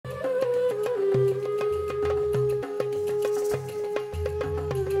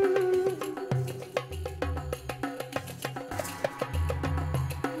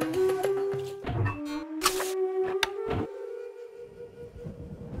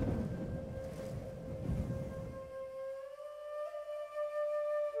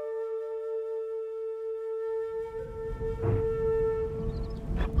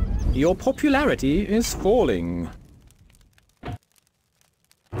Your popularity is falling.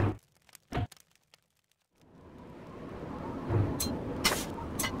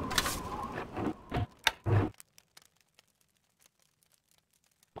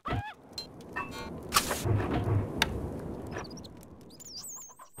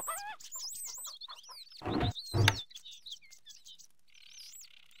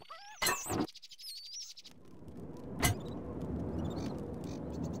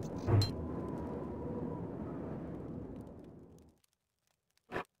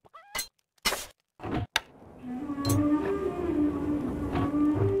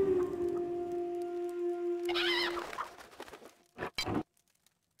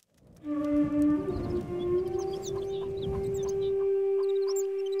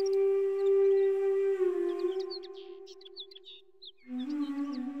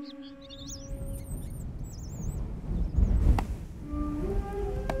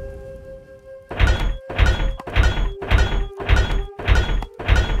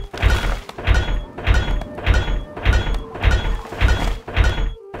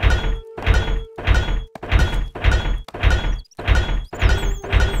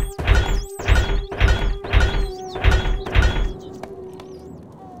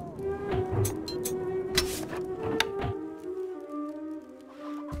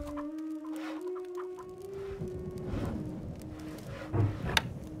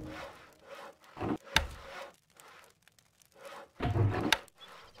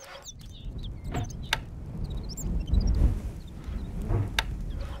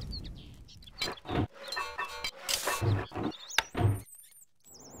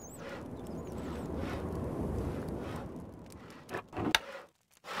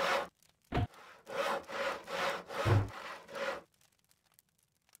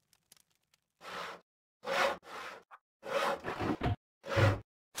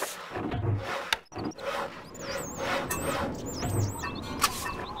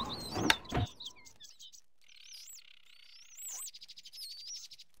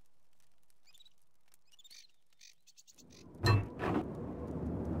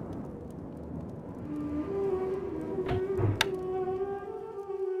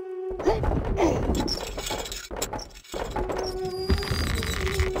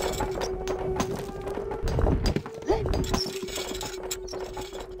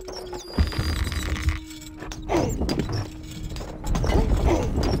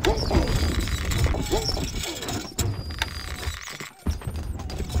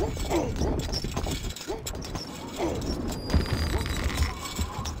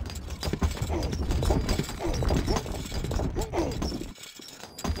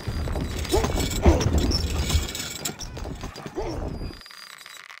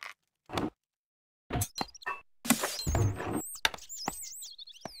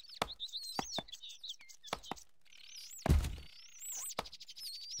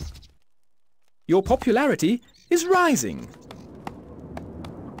 Your popularity is rising.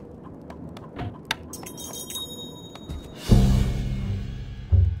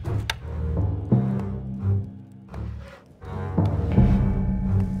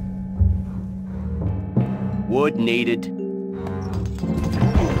 Wood needed.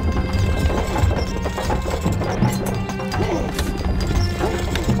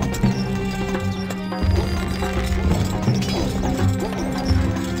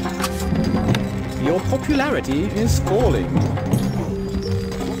 Your popularity is falling.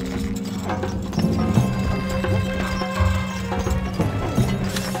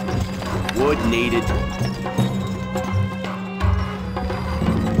 Wood needed.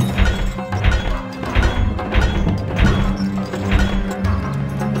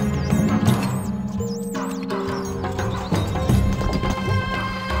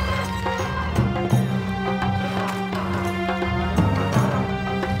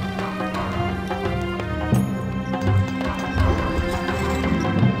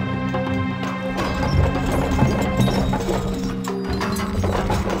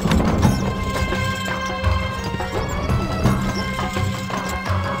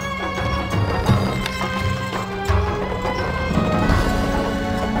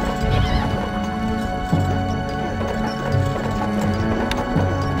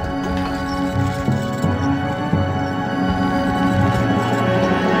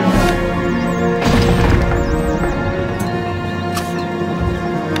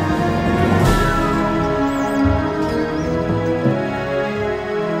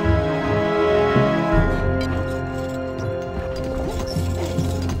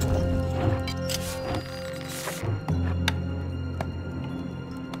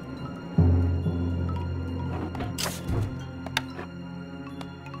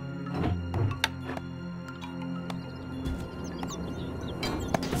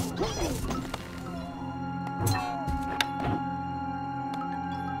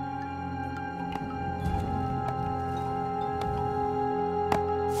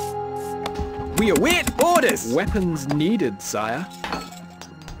 We await orders! Weapons needed, sire.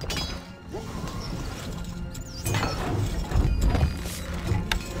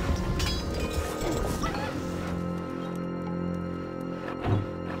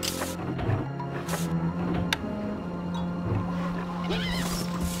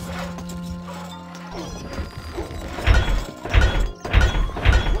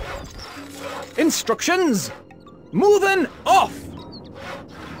 Instructions! Moving off!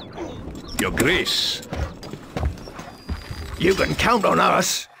 Your Grace. You can count on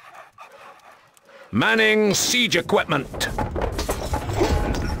us. Manning siege equipment.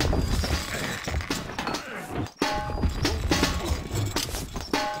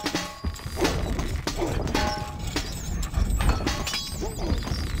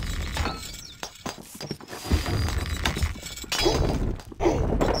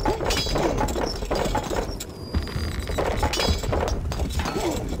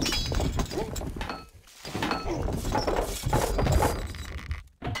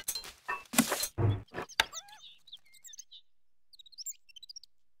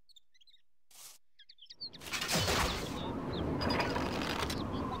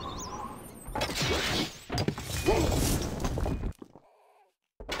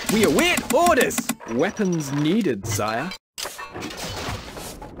 We await orders! Weapons needed, sire.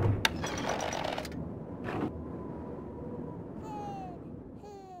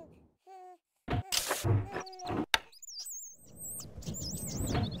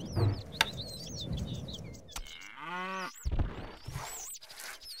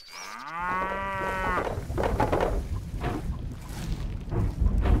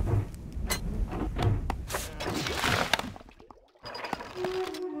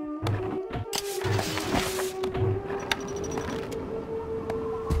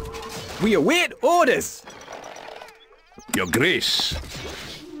 We await orders! Your Grace.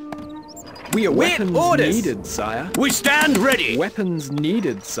 We await Weapons orders! needed, sire. We stand ready! Weapons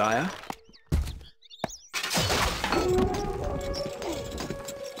needed, sire.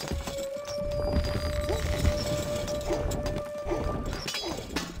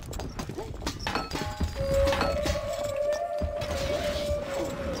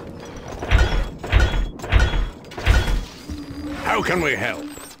 How can we help?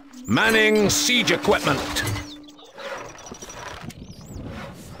 Manning siege equipment.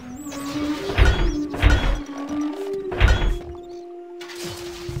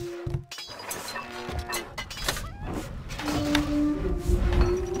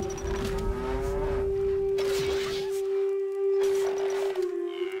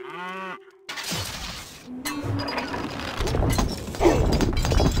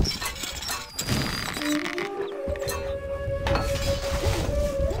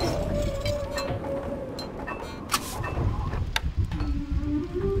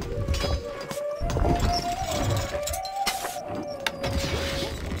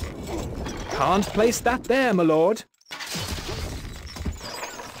 Can't place that there, my lord.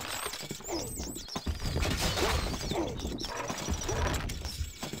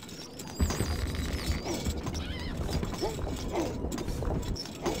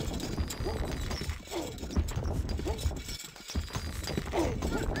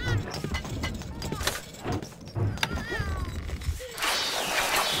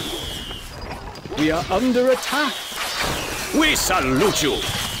 We are under attack. We salute you!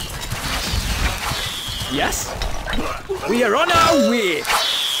 Yes? We are on our way.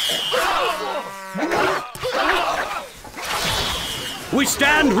 We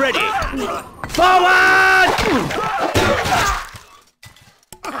stand ready! Forward!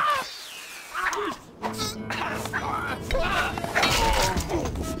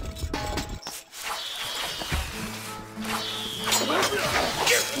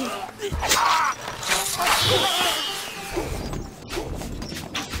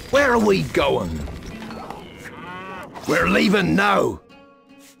 Where are we going? We're leaving now.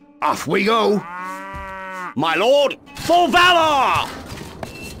 Off we go. My lord, for valor!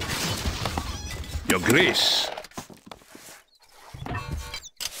 Your Grace.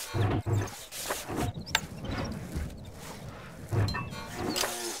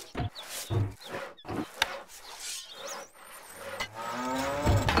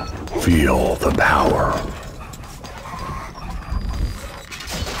 Feel the power.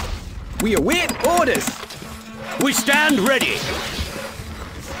 We await orders. We stand ready!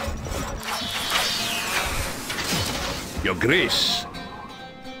 Your Grace.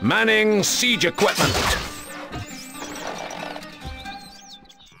 Manning siege equipment.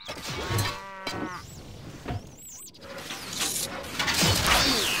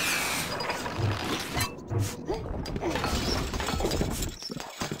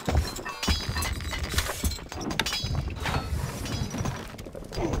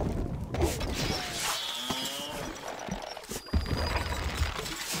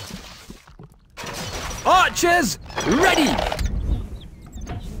 Archers, ready!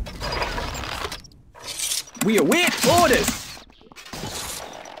 We await orders!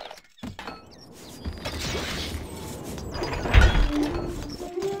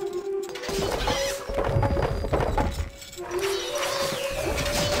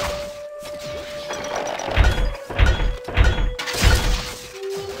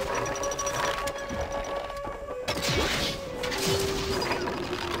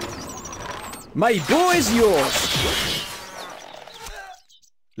 My bow is yours.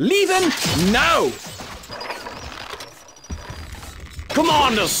 Leave him now.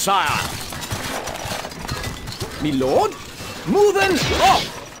 Commander, sire. Me lord, moving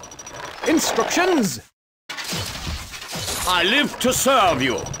off. Instructions. I live to serve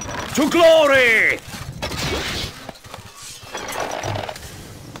you. To glory!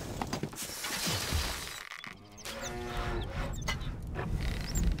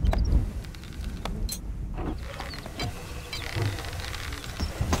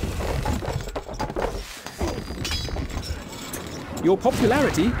 Your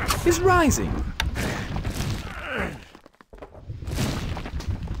popularity is rising.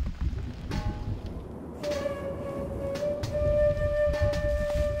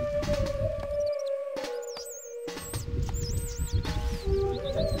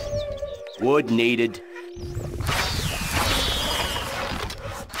 Wood needed.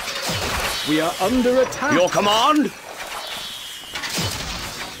 We are under attack. Your command?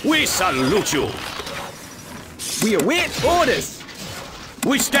 We salute you. We await orders.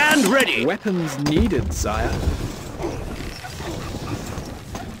 We stand ready. Weapons needed, sire.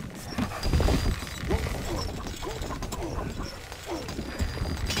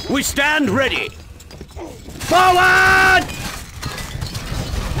 We stand ready. Forward!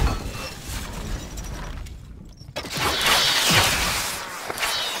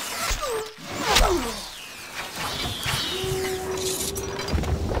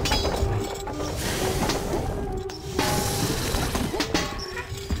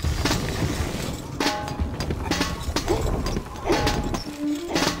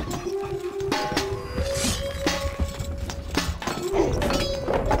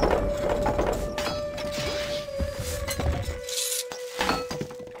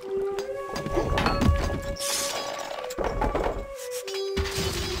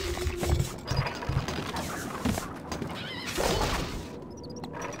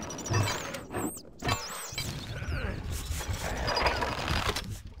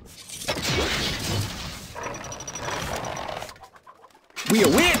 We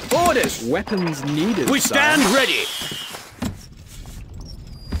await orders. Weapons needed, We stand sire. ready.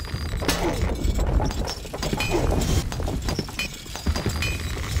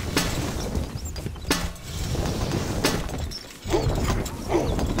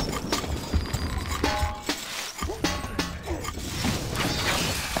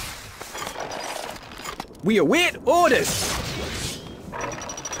 We await orders.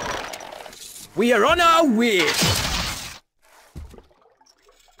 We are on our way.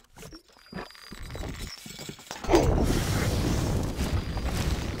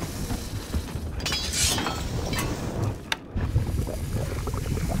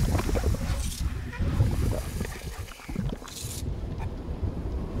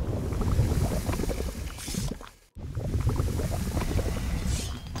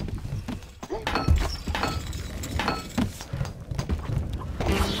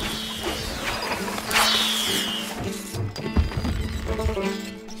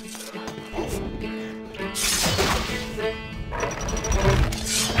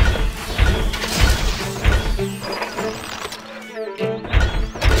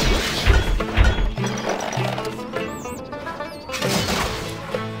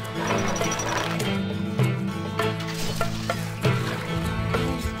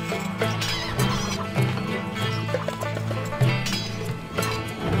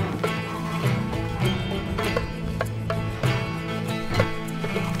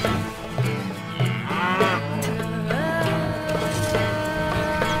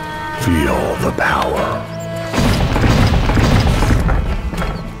 Feel the power.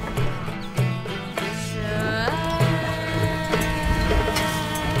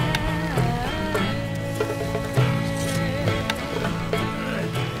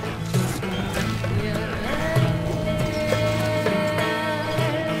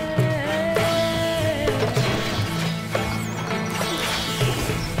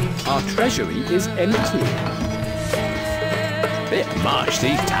 Our treasury is empty. Bit much,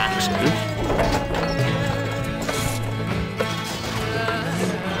 these taxes.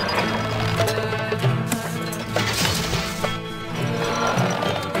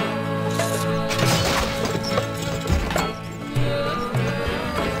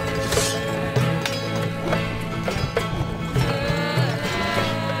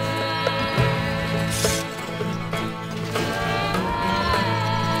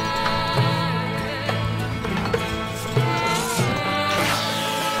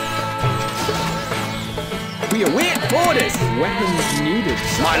 Weapons needed,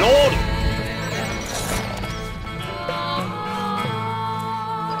 sire. My lord!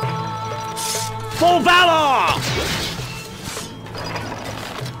 For valor!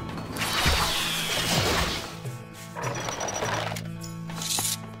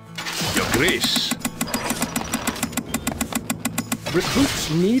 Your grace.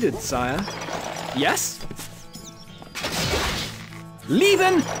 Recruits needed, sire. Yes?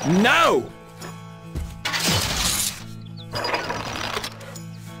 Leaving now!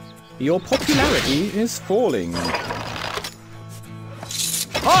 Your popularity is falling.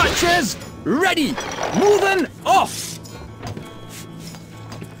 Archers, ready! Moving off!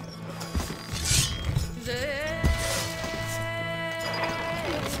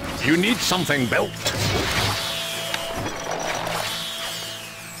 You need something built.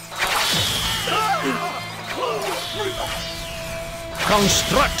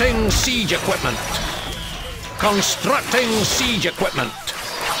 Constructing siege equipment. Constructing siege equipment.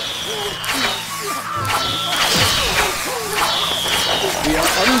 We are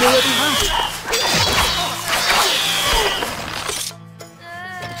under attack.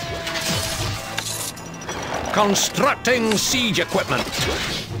 Constructing siege equipment.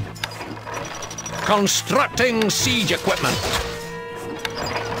 Constructing siege equipment.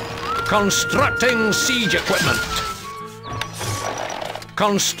 Constructing siege equipment.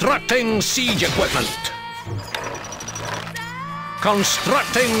 Constructing siege equipment.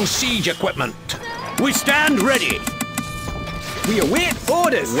 Constructing siege equipment. We stand ready. We await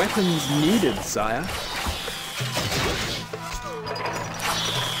orders. Weapons needed, sire.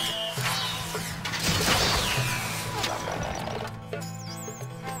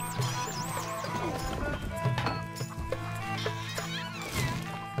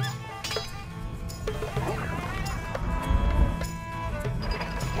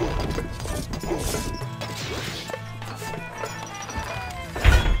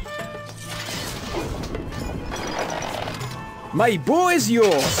 My bow is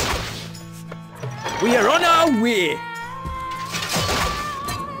yours. We are on our way.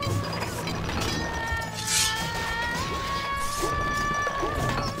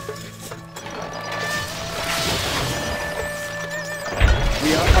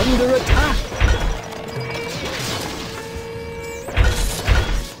 We are under attack.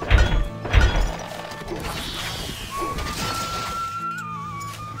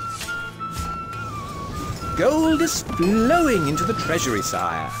 Gold is flowing into the treasury,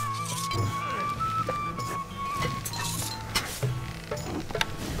 sire.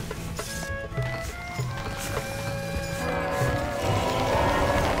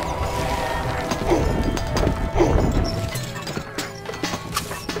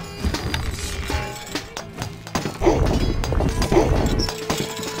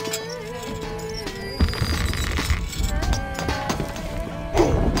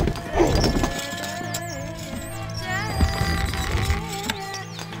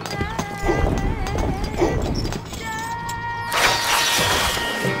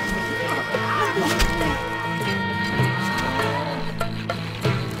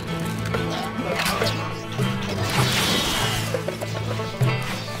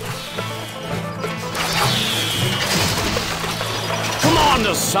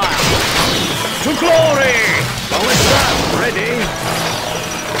 Sire! To glory! Ballista, ready!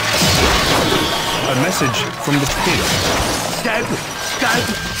 A message from the pig. Stab! Stab!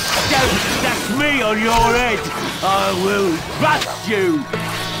 Stab! That's me on your head! I will crush you!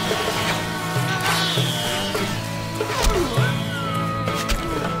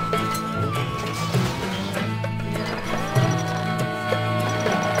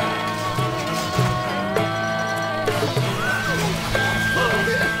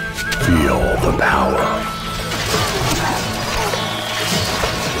 Feel the power.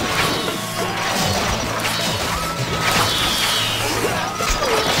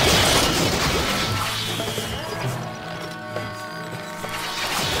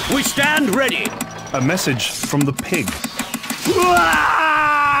 We stand ready! A message from the pig.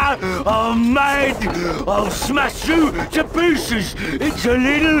 I'm mad! I'll smash you to pieces! Into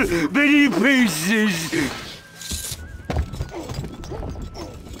little bitty pieces!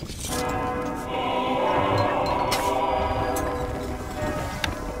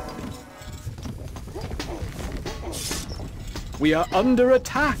 We are under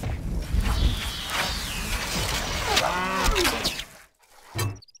attack.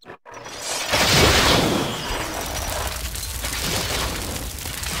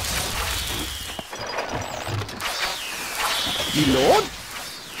 My lord?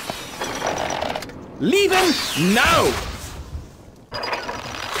 Leave him now!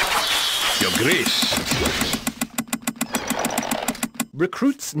 Your grace.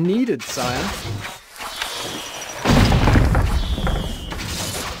 Recruits needed, sire.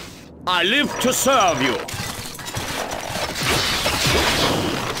 I live to serve you.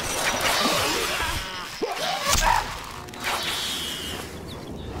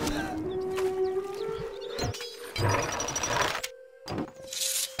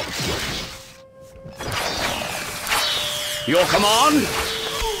 Your command?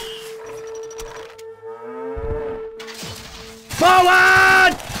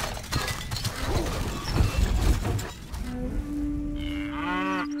 Forward!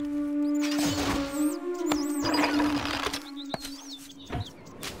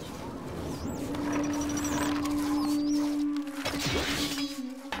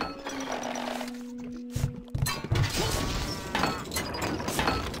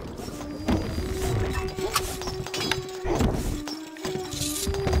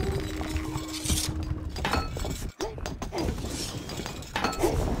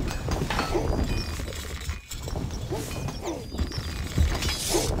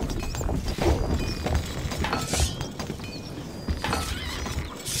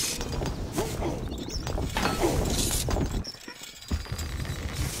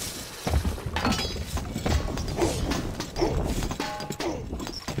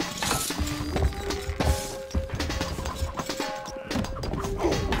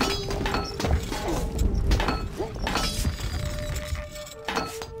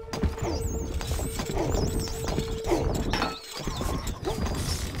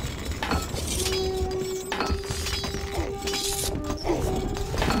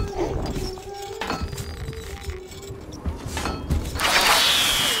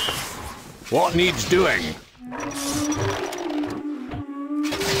 What needs doing?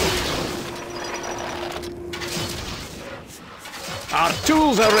 Our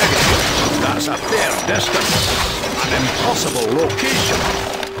tools are ready. That's a fair distance. An impossible location.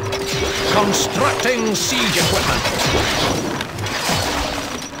 Constructing siege equipment.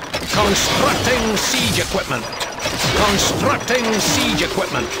 Constructing siege equipment. Constructing siege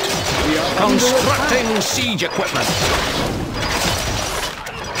equipment. Constructing siege equipment.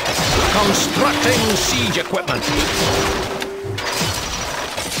 Constructing siege equipment.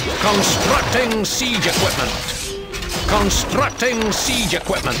 Constructing siege equipment. Constructing siege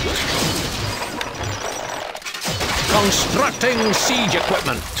equipment. Constructing siege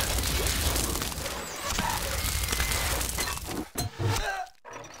equipment.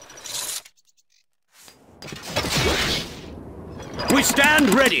 We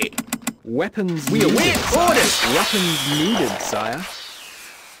stand ready. Weapons We needed, await sire. orders. Weapons needed, sire.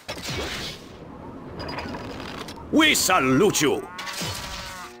 We salute you.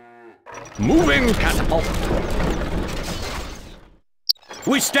 Moving catapult.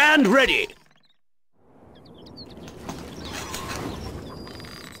 We stand ready.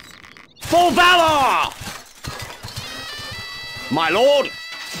 For valor! My lord.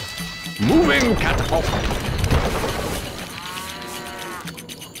 Moving catapult.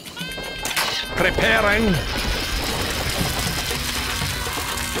 Preparing.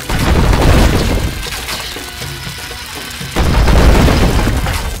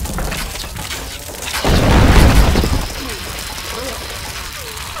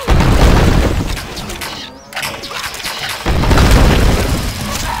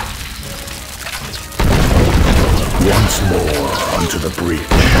 Once more onto the breach.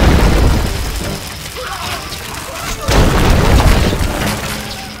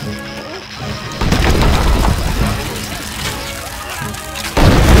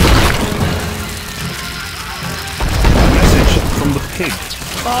 Pig.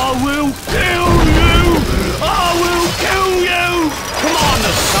 I will kill you! I will kill you! Come on,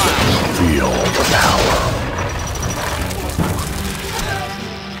 the Sire. Feel the power.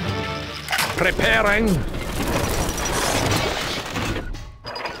 Preparing.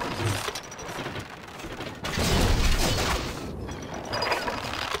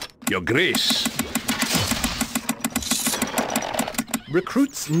 Your Grace.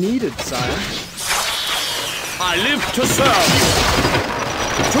 Recruits needed, sire. I live to serve you.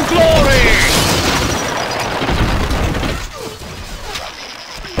 To glory!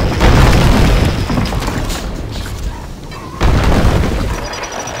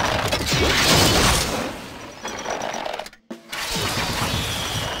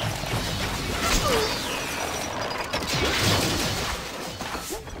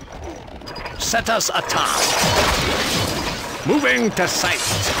 Set us a task. Moving to site.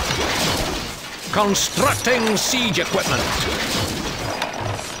 Constructing siege equipment.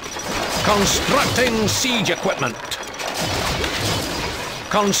 Constructing siege equipment.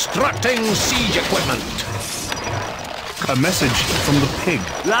 Constructing siege equipment. A message from the pig.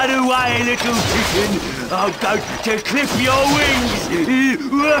 Run away, little chicken. I'm going to clip your wings.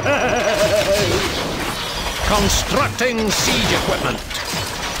 Constructing siege equipment.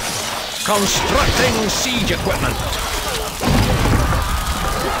 Constructing siege equipment.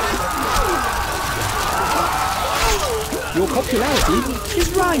 Your popularity is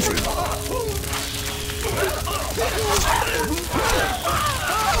rising.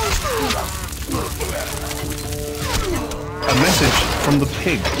 A message from the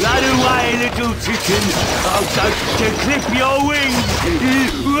pig. Run away, little chicken. I'm going to clip your wings.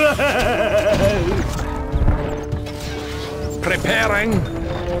 Preparing.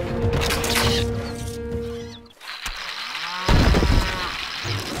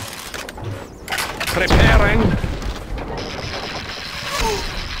 Preparing.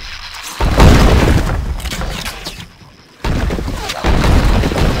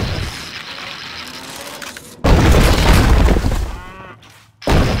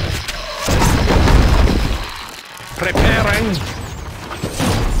 Preparing.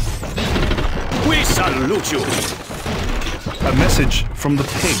 We salute you. A message from the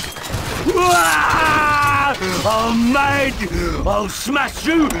pig. I'm mad! I'll smash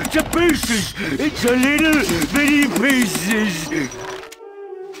you to pieces into little bitty pieces!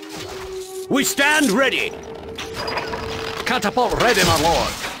 We stand ready. Catapult ready, my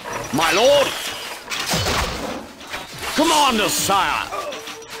lord. My lord. Commander, sire.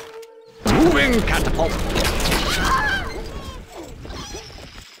 Moving catapult.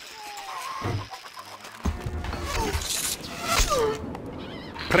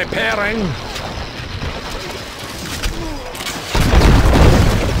 Preparing.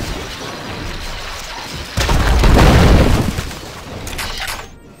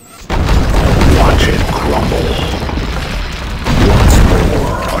 Watch it crumble. Once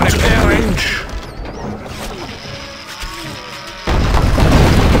more onto the bridge.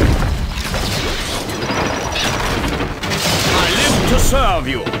 I live to serve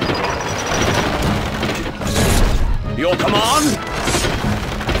you. Your command?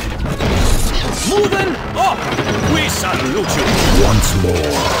 Moving up! We salute you! Once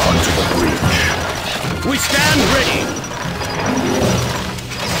more onto the bridge. We stand ready!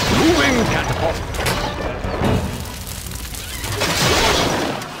 Moving catapult!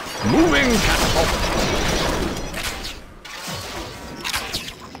 Moving catapult!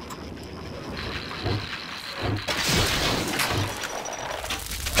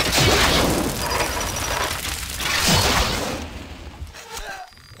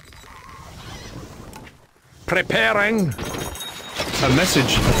 Preparing. A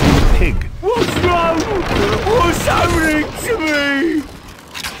message from the pig. What's wrong? What's happening to me?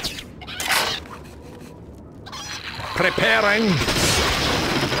 Preparing.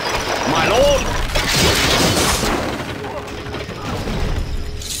 My lord.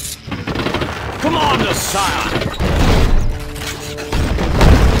 Commander, sire.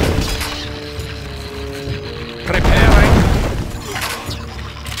 Preparing.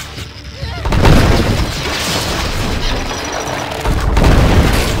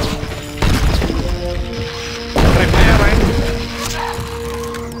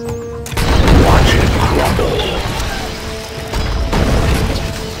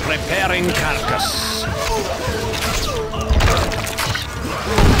 Preparing carcass.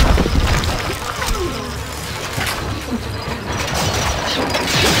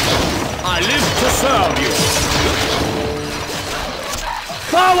 I live to serve you.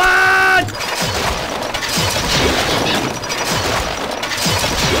 Forward!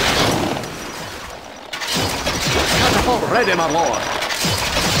 Catapult ready, my lord.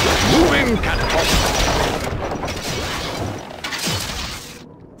 Moving catapult.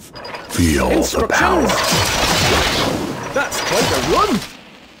 Feel the power. That's quite a run.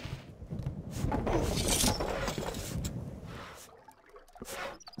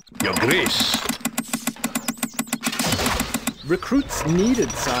 Your grace. Recruits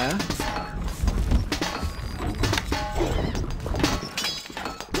needed, sire.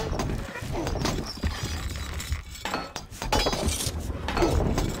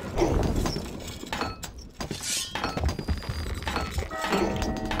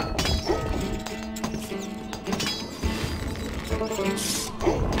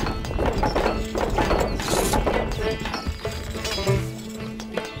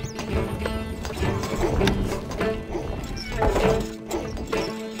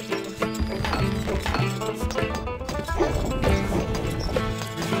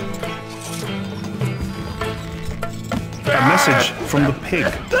 A message from the pig.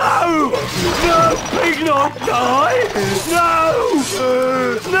 No! No! Pig not die! No!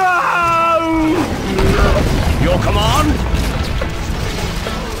 No! Your command?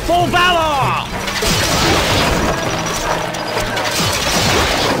 For valor!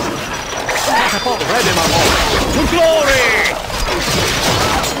 Catapult ready, my lord. To glory!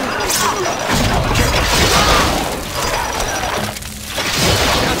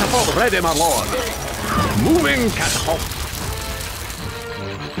 Catapult ready, my lord. Moving catapult.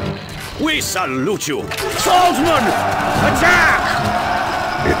 We salute you. Swordsman! Attack!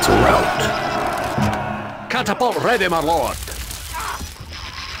 It's a rout. Catapult ready, my lord.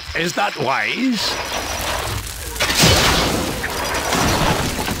 Is that wise?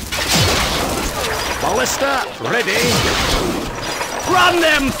 Ballista ready. Run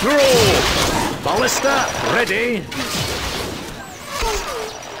them through! Ballista ready.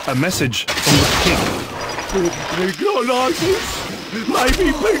 A message from the pig. Big Leonidas!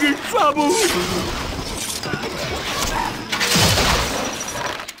 Maybe big in trouble!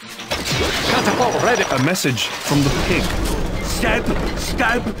 Catapult ready. A message from the pig. Stab!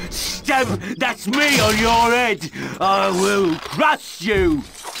 Stab! Stab! That's me on your head! I will crush you!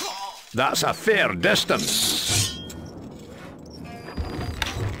 That's a fair distance.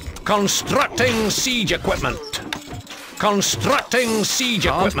 Constructing siege equipment. Constructing siege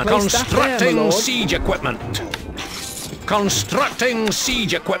equipment. Constructing siege equipment. Constructing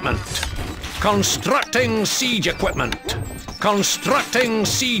siege equipment. Constructing siege equipment. Constructing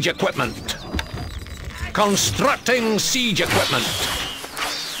siege equipment. Constructing siege equipment.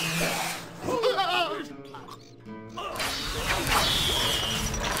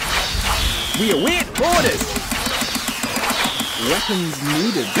 We await orders. Weapons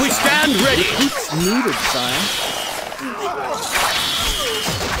needed. We stand ready. Troops needed, sire.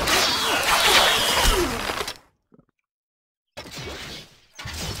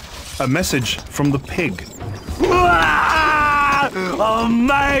 A message from the pig. I'm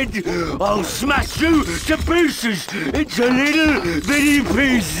mad! I'll smash you to pieces into little bitty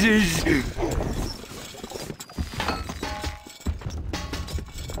pieces!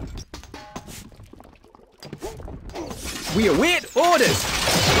 We await orders.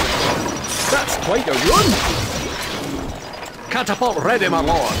 That's quite a run. Catapult ready, my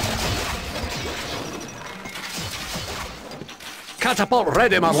lord. Catapult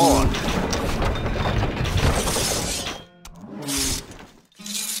ready, my lord.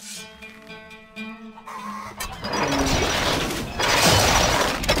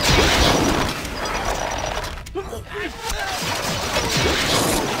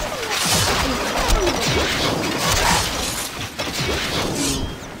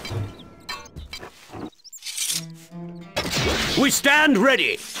 We stand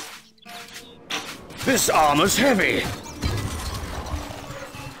ready. This armor's heavy.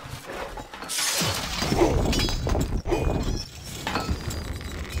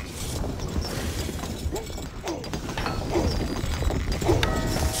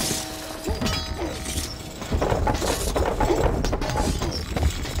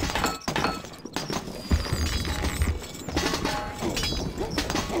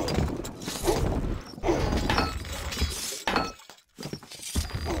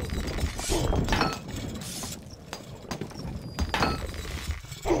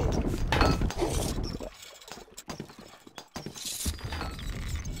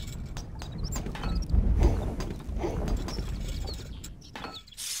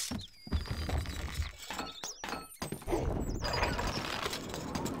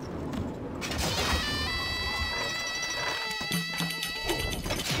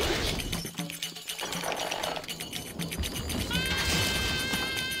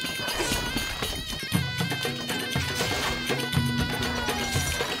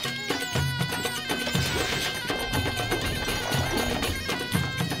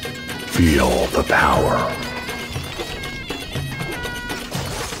 Feel the power.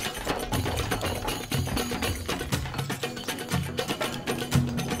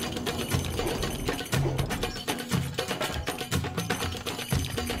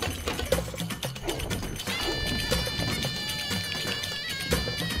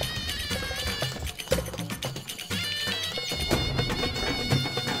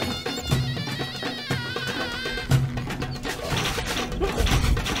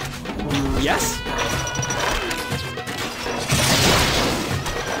 Yes?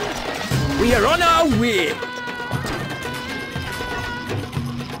 We are on our way.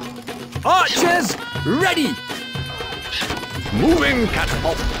 Archers, ready. Moving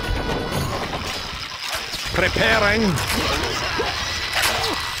catapult. Preparing.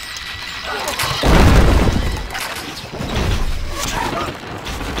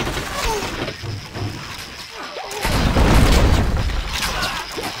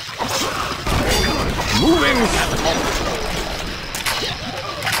 Moving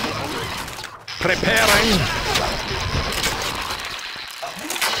Preparing.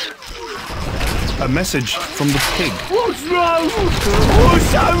 A message from the pig. What's wrong?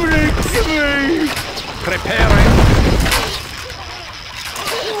 What's happening to me? Preparing.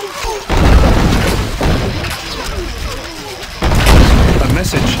 A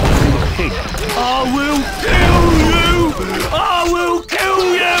message from the pig. I will kill you! I will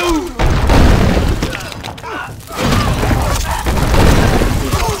kill you!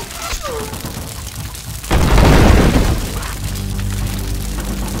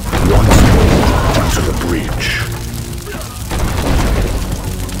 Once more onto the breach.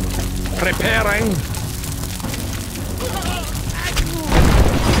 Preparing.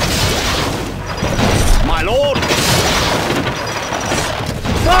 My lord.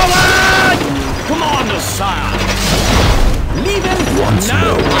 Forward! Commander, sire. Leaving Once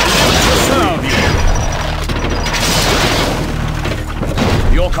now. more To serve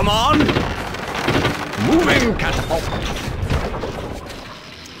you. Your command. Moving catapult.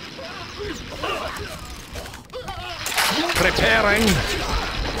 Preparing.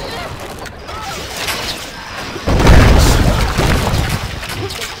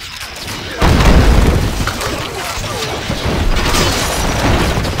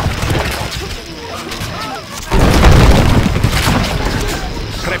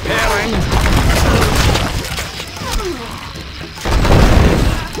 Preparing.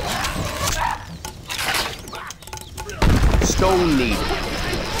 Stone needed.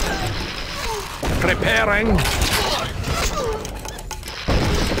 Preparing.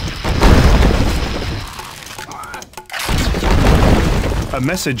 A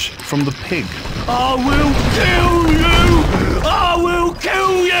message from the pig. I will kill you! I will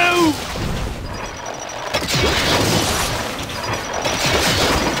kill you!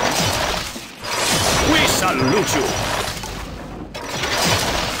 We salute you.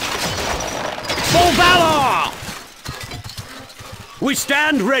 For valor! We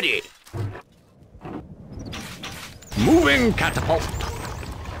stand ready. Moving catapult.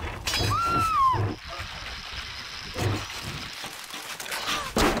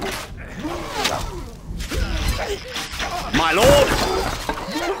 My lord,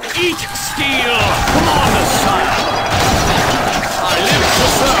 eat steel. Commander, sire. I live to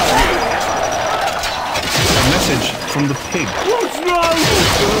serve you. A message from the pig. What's wrong?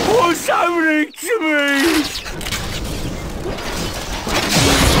 What's happening to me?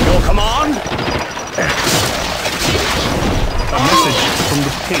 Your command? A message from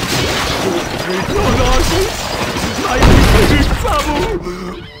the pig. Your nonsense! Maybe in trouble!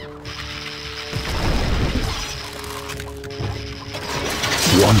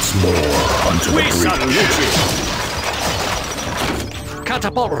 Once more onto the We breach. salute you.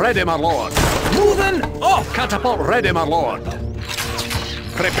 Catapult ready, my lord. Moving off. Catapult ready, my lord.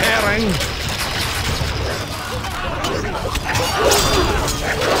 Preparing.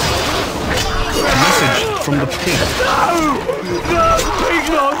 A message from the pig. No! No! Pig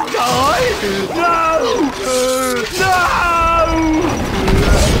not die! No! No!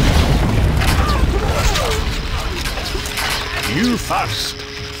 You first.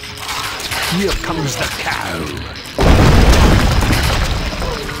 Here comes the cow.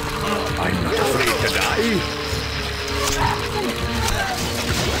 I'm not afraid to die.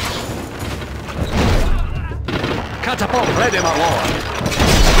 Catapult ready, my lord.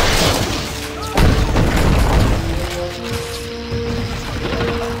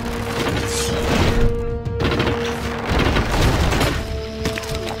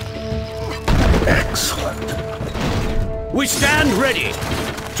 Excellent. We stand ready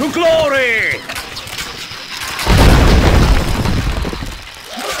to glory.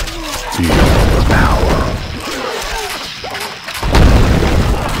 Feel the power.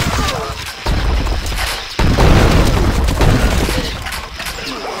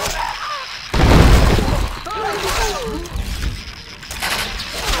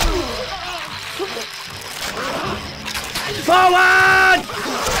 Forward!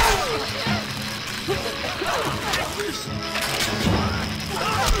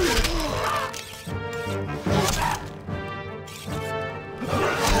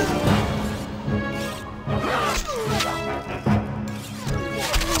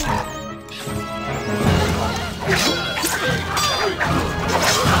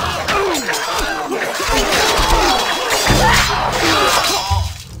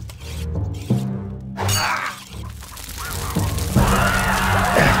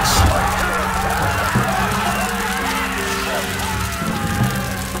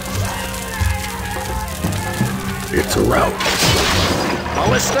 It's a rout.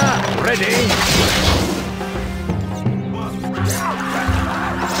 Ballista ready.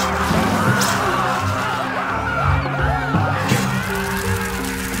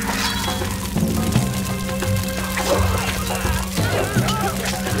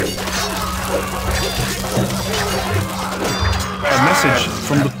 A message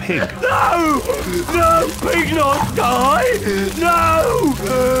from the pig. No! No! Pig not die! No!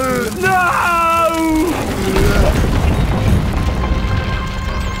 No!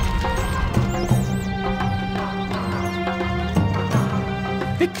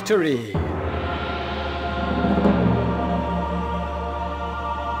 Victory!